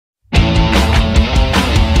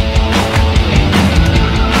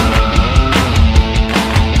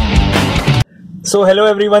So hello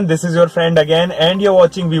everyone, this is your friend again and you are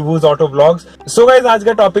watching विवूज auto vlogs. So guys, आज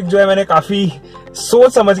का topic जो है मैंने काफी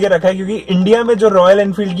सोच समझ के रखा है, क्योंकि इंडिया में जो रॉयल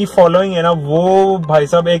एनफील्ड की फॉलोइंग है ना, वो भाई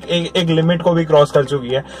साहब एक लिमिट को भी क्रॉस कर चुकी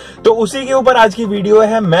है। तो उसी के ऊपर आज की वीडियो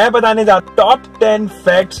है। मैं बताने जा टॉप 10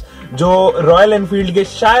 फैक्ट्स जो रॉयल एनफील्ड के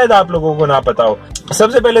शायद आप लोगों को ना पता हो।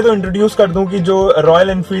 सबसे पहले तो इंट्रोड्यूस कर दूं कि जो रॉयल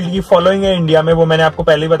एनफील्ड की फॉलोइंग है इंडिया में, वो मैंने आपको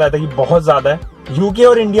पहले ही बताया था कि बहुत ज्यादा है। यूके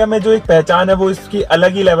और इंडिया में जो एक पहचान है वो इसकी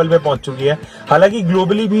अलग ही लेवल पे पहुंच चुकी है। हालांकि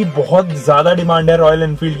ग्लोबली भी बहुत ज्यादा डिमांड है रॉयल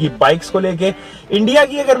एनफील्ड की बाइक्स को लेके। इंडिया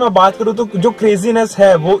की अगर मैं बात करूं तो जो क्रेजीनेस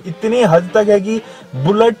है वो इतनी हद तक है कि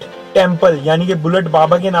बुलेट टेम्पल यानी कि बुलेट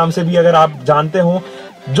बाबा के नाम से भी अगर आप जानते हो,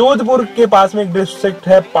 जोधपुर के पास में एक डिस्ट्रिक्ट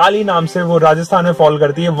है पाली नाम से, वो राजस्थान में फॉल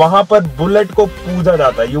करती है, वहां पर बुलेट को पूजा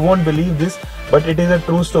जाता है। You won't believe this but it is a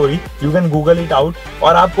true story. You can Google it out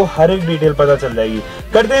और आपको हर एक डिटेल पता चल जाएगी।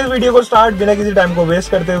 करते हैं इस वीडियो को स्टार्ट बिना किसी टाइम को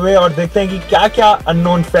वेस्ट करते हुए और देखते हैं कि क्या क्या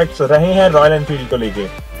अननोन फैक्ट्स रहे हैं रॉयल एनफील्ड को लेके।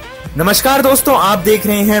 नमस्कार दोस्तों, आप देख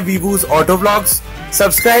रहे हैं विवूज ऑटो व्लॉग्स।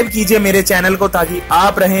 सब्सक्राइब कीजिए मेरे चैनल को ताकि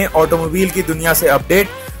आप रहें ऑटोमोबाइल की दुनिया से अपडेट,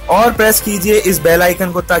 और प्रेस कीजिए इस बेल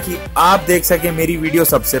आइकन को ताकि आप देख सके मेरी वीडियो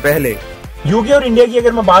सबसे पहले। यूके और इंडिया की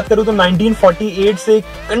अगर मैं बात करूं तो 1948 से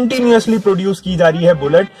कंटिन्यूअसली प्रोड्यूस की जा रही है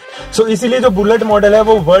बुलेट। सो इसीलिए जो बुलेट मॉडल है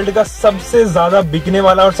वो वर्ल्ड का सबसे ज्यादा बिकने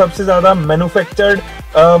वाला और सबसे ज्यादा मैन्युफैक्चर्ड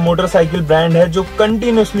मोटरसाइकिल ब्रांड है जो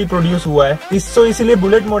कंटिन्यूअसली प्रोड्यूस हुआ है। इसीलिए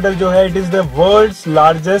बुलेट मॉडल जो है it is the world's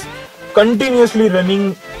largest continuously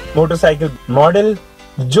running motorcycle model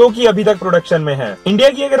जो कि अभी तक प्रोडक्शन में है। इंडिया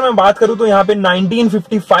की अगर मैं बात करूं तो यहाँ पे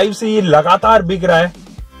 1955 से ये लगातार बिक रहा है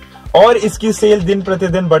और इसकी सेल दिन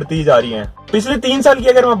प्रतिदिन बढ़ती जा रही है। पिछले 3 साल की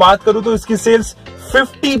अगर मैं बात करूं तो इसकी सेल्स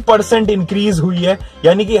 50% इंक्रीज हुई है,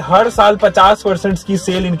 यानी कि हर साल 50% की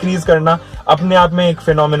सेल इंक्रीज करना अपने आप में एक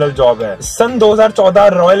फिनोमिनल जॉब है। सन 2014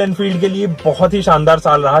 रॉयल एनफील्ड के लिए बहुत ही शानदार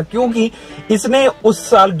साल रहा, क्योंकि इसने उस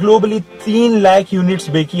साल ग्लोबली 3 लाख यूनिट्स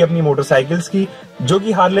बेची अपनी मोटरसाइकिल्स की, जो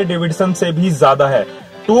कि हार्ले डेविडसन से भी ज्यादा है।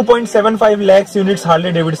 2.75 लाख यूनिट्स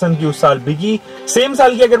हार्ले डेविडसन की उस साल बिकी। सेम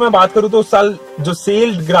साल की अगर मैं बात करूं तो उस साल जो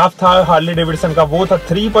सेल ग्राफ था हार्ले डेविडसन का वो था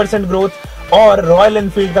 3% ग्रोथ और रॉयल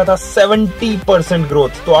एनफील्ड का था 70%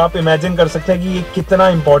 ग्रोथ। तो आप इमेजिन कर सकते हैं कि ये कितना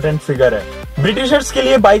इंपॉर्टेंट फिगर है। ब्रिटिशर्स के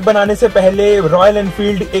लिए बाइक बनाने से पहले रॉयल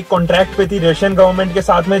एनफील्ड एक कॉन्ट्रैक्ट पे थी रशियन गवर्नमेंट के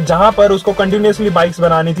साथ में, जहां पर उसको कंटिन्यूअसली बाइक्स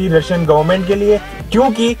बनानी थी रशियन गवर्नमेंट के लिए,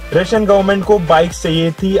 क्योंकि रशियन गवर्नमेंट को बाइक्स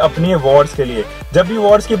चाहिए थी अपने वॉर्स के लिए। जब भी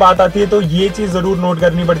वॉर्स की बात आती है तो ये चीज जरूर नोट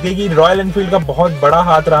करनी पड़ती है कि रॉयल एनफील्ड का बहुत बड़ा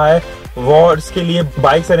हाथ रहा है वॉर्स के लिए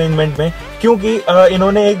बाइक्स अरेंजमेंट में, क्योंकि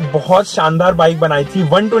इन्होंने एक बहुत शानदार बाइक बनाई थी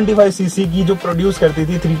 125 सीसी की, जो प्रोड्यूस करती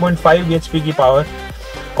थी 3.5 HP की पावर,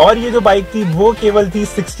 और ये जो बाइक थी वो केवल थी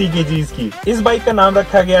 60 kgs की। इस बाइक का नाम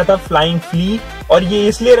रखा गया था फ्लाइंग फ्ली, और ये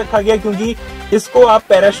इसलिए रखा गया क्योंकि इसको आप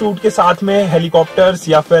पैराशूट के साथ में हेलीकॉप्टर्स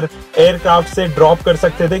या फिर एयरक्राफ्ट से ड्रॉप कर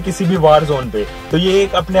सकते थे किसी भी वार जोन पे। तो ये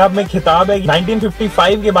एक अपने आप में खिताब है।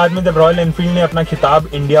 1955 के बाद में जब रॉयल एनफील्ड ने अपना खिताब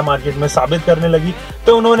इंडिया मार्केट में साबित करने लगी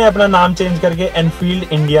तो उन्होंने अपना नाम चेंज करके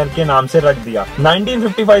एनफील्ड इंडिया के नाम से रख दिया।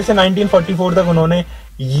 1955 से 1944 तक उन्होंने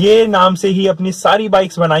ये नाम से ही अपनी सारी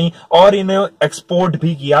बाइक्स बनाई और इन्हें एक्सपोर्ट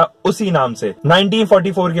भी किया उसी नाम से।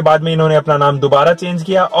 1944 के बाद में इन्होंने अपना नाम दोबारा चेंज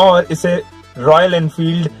किया और इसे रॉयल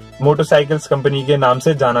एनफील्ड मोटरसाइकिल्स कंपनी के नाम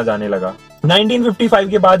से जाना जाने लगा। 1955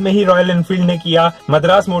 के बाद में ही रॉयल एनफील्ड ने किया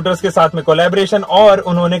मद्रास मोटर्स के साथ में कोलैबोरेशन और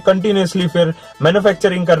उन्होंने कंटिन्यूअसली फिर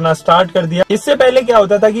मैन्युफैक्चरिंग करना स्टार्ट कर दिया। इससे पहले क्या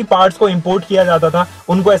होता था कि पार्ट्स को इंपोर्ट किया जाता था,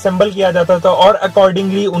 उनको असेंबल किया जाता था और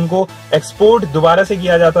अकॉर्डिंगली उनको एक्सपोर्ट दोबारा से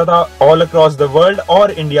किया जाता था ऑल अक्रॉस द वर्ल्ड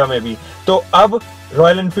और इंडिया में भी। तो अब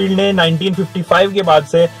रॉयल एनफील्ड ने 1955 के बाद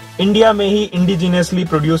से इंडिया में ही इंडिजिनियसली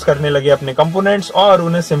प्रोड्यूस करने लगे अपने कंपोनेंट्स और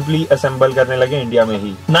उन्हें सिंपली असेंबल करने लगे इंडिया में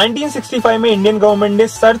ही। 1965 में इंडियन गवर्नमेंट ने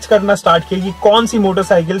सर्च करना स्टार्ट किया कि कौन सी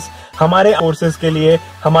मोटरसाइकिल्स हमारे फोर्सेस के लिए,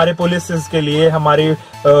 हमारे पुलिस के लिए, हमारे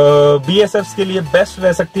BSF के लिए बेस्ट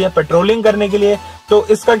रह सकती है पेट्रोलिंग करने के लिए। तो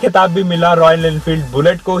इसका खिताब भी मिला रॉयल एनफील्ड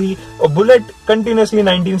बुलेट को ही, और बुलेट कंटिन्यूअसली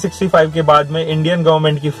 1965 के बाद में इंडियन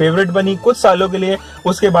गवर्नमेंट की फेवरेट बनी कुछ सालों के लिए।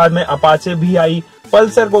 उसके बाद में अपाचे भी आई,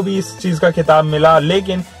 पल्सर को भी इस चीज का खिताब मिला,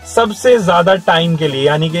 लेकिन सबसे ज्यादा टाइम के लिए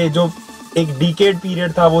यानी कि जो एक डिकेड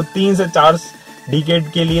पीरियड था वो 3 से 4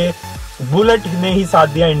 डिकेड के लिए बुलेट ने ही साथ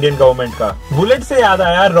दिया इंडियन गवर्नमेंट का। बुलेट से याद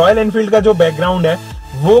आया, रॉयल एनफील्ड का जो बैकग्राउंड है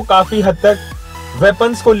वो काफी हद तक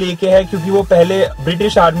वेपन्स को लेके है, क्योंकि वो पहले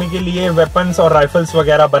ब्रिटिश आर्मी के लिए वेपन्स और राइफल्स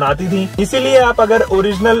वगैरह बनाती थी। इसीलिए आप अगर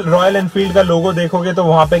ओरिजिनल रॉयल एनफील्ड का लोगो देखोगे तो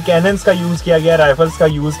वहां पे कैनन्स का यूज किया गया है, राइफल्स का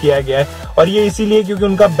यूज किया गया है, और ये इसीलिए क्योंकि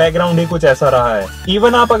उनका बैकग्राउंड ही कुछ ऐसा रहा है।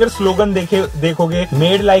 इवन आप अगर स्लोगन देखोगे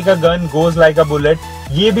made like a gun goes like a bullet,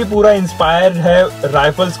 ये भी पूरा इंस्पायर्ड है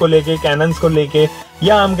राइफल्स को लेके, कैनन्स को लेके,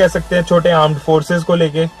 या हम कह सकते हैं छोटे आर्म्ड फोर्सेस को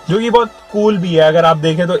लेके, जो कि बहुत कूल भी है। अगर आप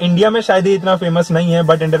देखें तो इंडिया में शायद ये इतना फेमस नहीं है,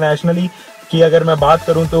 बट इंटरनेशनली की अगर मैं बात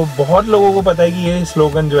करूं तो बहुत लोगों को पता है कि ये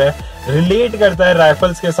स्लोगन जो है रिलेट करता है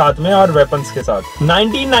राइफल्स के साथ में और वेपन्स के साथ।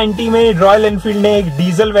 1990 में रॉयल एनफील्ड ने एक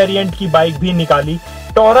डीजल वेरिएंट की बाइक भी निकाली,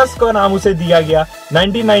 टॉरस का नाम उसे दिया गया।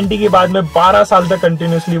 1990 के बाद में 12 साल तक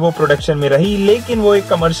कंटिन्यूसली वो प्रोडक्शन में रही, लेकिन वो एक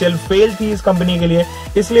कमर्शियल फेल थी इस कंपनी के लिए,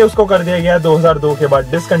 इसलिए उसको कर दिया गया 2002 के बाद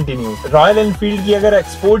डिसकंटिन्यू। रॉयल एनफील्ड की अगर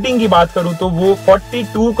एक्सपोर्टिंग की बात करूं तो वो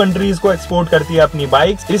 42 कंट्रीज को एक्सपोर्ट करती है अपनी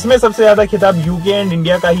बाइक्स। इसमें सबसे ज्यादा खिताब यूके एंड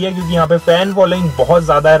इंडिया का ही है, क्योंकि यहाँ पे फैन फॉलोइंग बहुत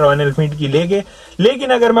ज्यादा है रॉयल एनफील्ड की लेके। लेकिन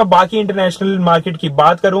अगर मैं बाकी इंटरनेशनल मार्केट की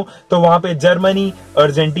बात करूं तो वहां पे जर्मनी,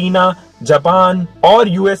 अर्जेंटीना, जापान और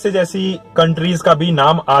यूएसए जैसी कंट्रीज का भी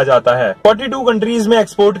नाम आ जाता है। 42 कंट्रीज में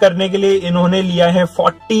एक्सपोर्ट करने के लिए इन्होंने लिया है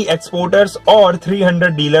 40 एक्सपोर्टर्स और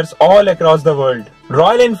 300 dealers all across the world.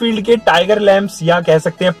 Royal Enfield के टाइगर लैंप्स या कह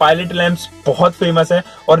सकते हैं पायलट लैंप्स बहुत फेमस है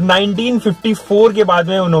और 1954 के बाद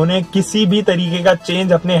में उन्होंने किसी भी तरीके का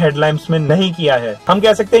चेंज अपने हेडलैम्प्स में नहीं किया है। हम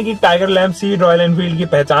कह सकते हैं कि टाइगर लैंप्स ही रॉयल एनफील्ड की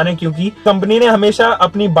पहचान है, क्योंकि कंपनी ने हमेशा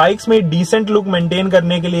अपनी बाइक्स में डिसेंट लुक मेंटेन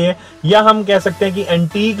करने के लिए या हम कह सकते हैं कि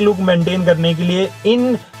एंटीक लुक मेंटेन करने के लिए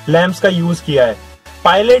इन लैंप्स का यूज किया है।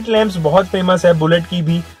 पायलट लैंप्स बहुत फेमस है बुलेट की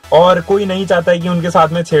भी, और कोई नहीं चाहता है कि उनके साथ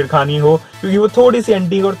में छेड़खानी हो, क्योंकि वो थोड़ी सी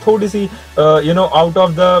एंटीक और थोड़ी सी आउट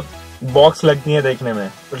ऑफ द बॉक्स लगती है देखने में।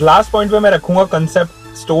 लास्ट पॉइंट पे मैं रखूंगा कंसेप्ट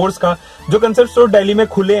स्टोर्स का। जो कंसेप्ट स्टोर दिल्ली में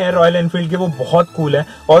खुले हैं रॉयल एनफील्ड के, वो बहुत कूल है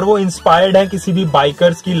और वो इंस्पायर्ड है किसी भी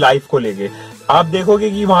बाइकर्स की लाइफ को लेके। आप देखोगे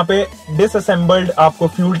कि वहां पे डिसअसेंबल्ड आपको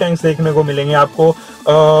फ्यूल टैंक्स देखने को मिलेंगे, आपको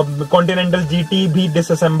कॉन्टिनेंटल जीटी भी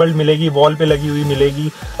डिसअसेंबल्ड मिलेगी, वॉल पे लगी हुई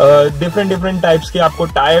मिलेगी, डिफरेंट टाइप्स के आपको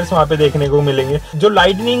टायर्स वहां पे देखने को मिलेंगे। जो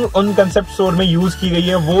लाइटनिंग उन कंसेप्ट स्टोर में यूज की गई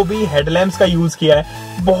है वो भी हेडलैम्प्स का यूज किया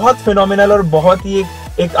है। बहुत फिनोमिनल और बहुत ही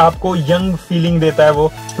एक आपको यंग फीलिंग देता है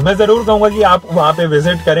वो। मैं जरूर कहूंगा कि आप वहां पे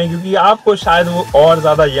विजिट करें, क्योंकि आपको शायद वो और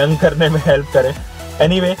ज्यादा यंग करने में हेल्प करे।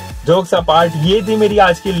 एनीवे, जोक्स अपार्ट, ये थी मेरी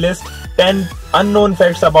आज की list 10 unknown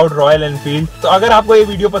facts about royal Enfield. तो अगर आपको ये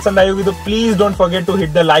वीडियो पसंद आई होगी तो please don't forget to hit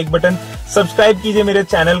the like button, subscribe कीजिए मेरे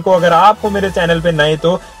चैनल को अगर आप हो मेरे चैनल पे नए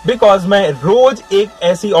तो, बिकॉज मैं रोज एक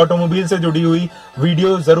ऐसी ऑटोमोबाइल से जुड़ी हुई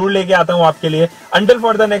वीडियो जरूर लेके आता हूँ आपके लिए। Until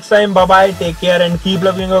for the next time, bye bye, take care and keep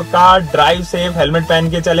loving your car, drive safe, helmet पहन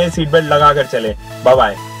के चले, सीट बेल्ट लगा कर चले, बाय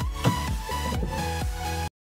बाय।